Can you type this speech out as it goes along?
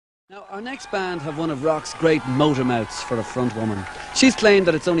Now, our next band have one of rock's great motor mouths for a front woman. She's claimed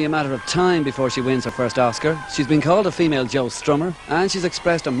that it's only a matter of time before she wins her first Oscar. She's been called a female Joe Strummer, and she's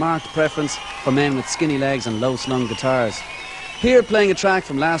expressed a marked preference for men with skinny legs and low-slung guitars. Here, playing a track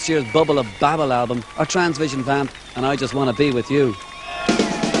from last year's Bubble of Babble album, are TRANSVISION VAMP and I Just Wanna Be With You.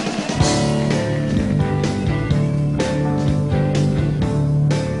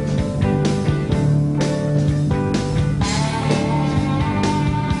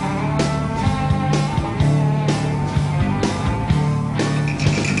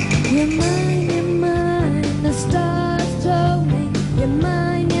 You're mine, the stars told me. You're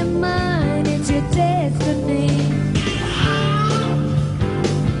mine, it's your destiny.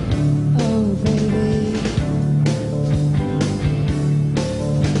 Oh, baby.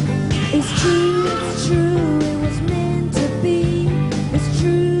 It's true, it was meant to be. It's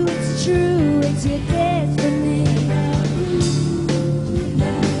true, it's your destiny.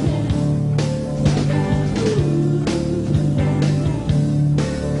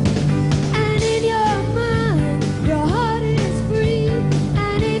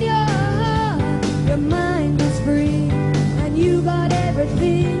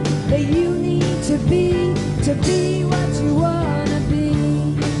 To be what you wanna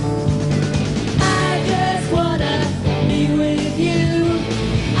be. I just wanna be with you.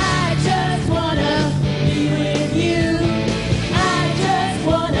 I just wanna be with you. I just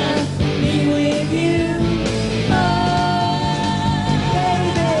wanna be with you. Oh,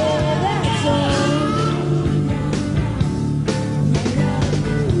 baby, that's all.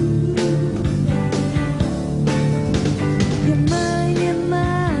 You're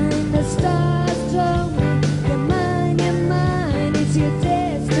mine, the stars told me.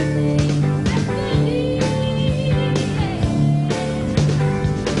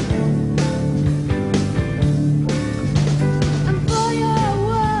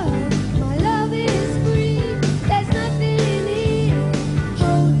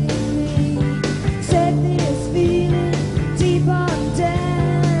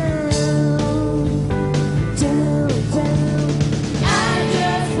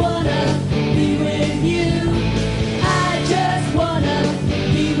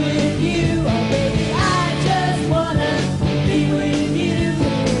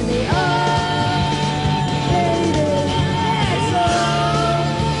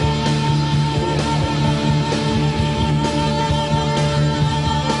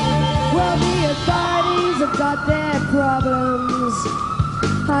 Have got their problems.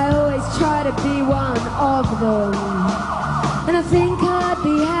 I always try to be one of them, and I think I'd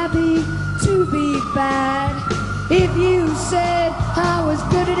be happy to be bad if you said I was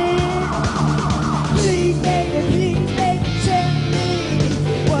good at it. Please, baby, tell me,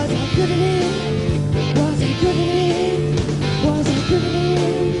 was I good at it? Was I good at it? Was I good at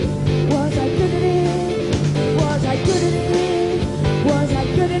it? Was I good at it? Was I good at it? Was I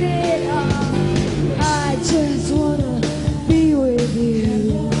good at it? I just wanna be with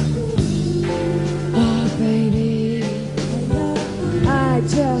you. Oh, baby, I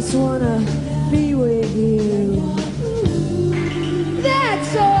just wanna be with you.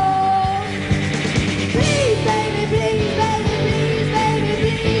 That's all. Please, baby, please, baby, please, baby,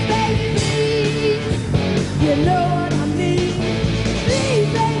 please, baby, please. You know what I mean. Please,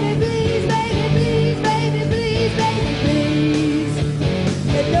 baby, please, baby, please, baby, please, baby, please.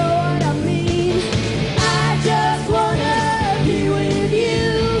 You know what I mean.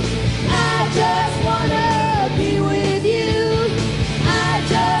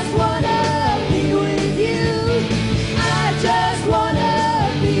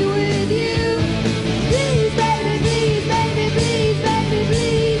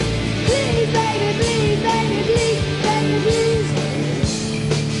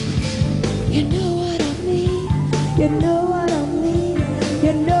 You know what I mean, you know what I mean,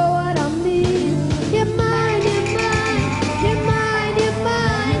 you know what I mean. You're mine, you're mine, you're mine, you're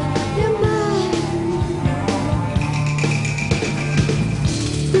mine, you're mine.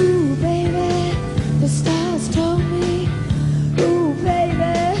 Ooh, baby, the stars told me. Ooh,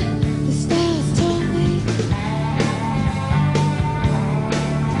 baby, the stars told me.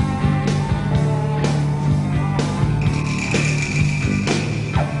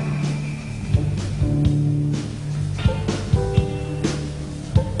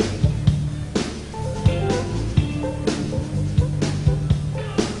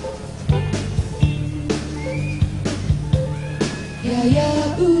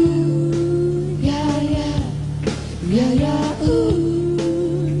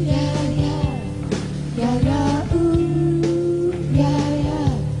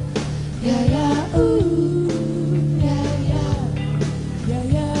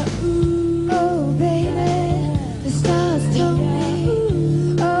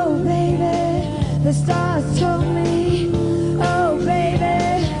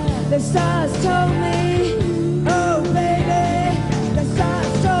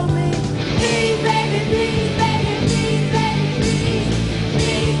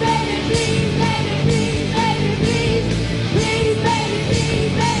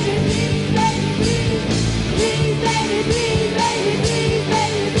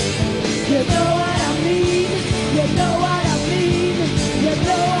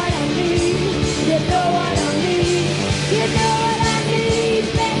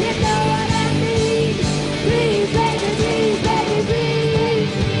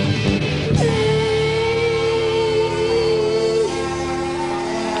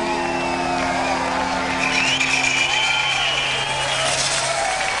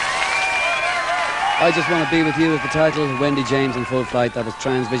 I Just Want to Be With You is the title. Wendy James in Full Flight. That was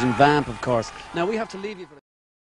TRANSVISION. VAMP, of course. Now we have to leave you for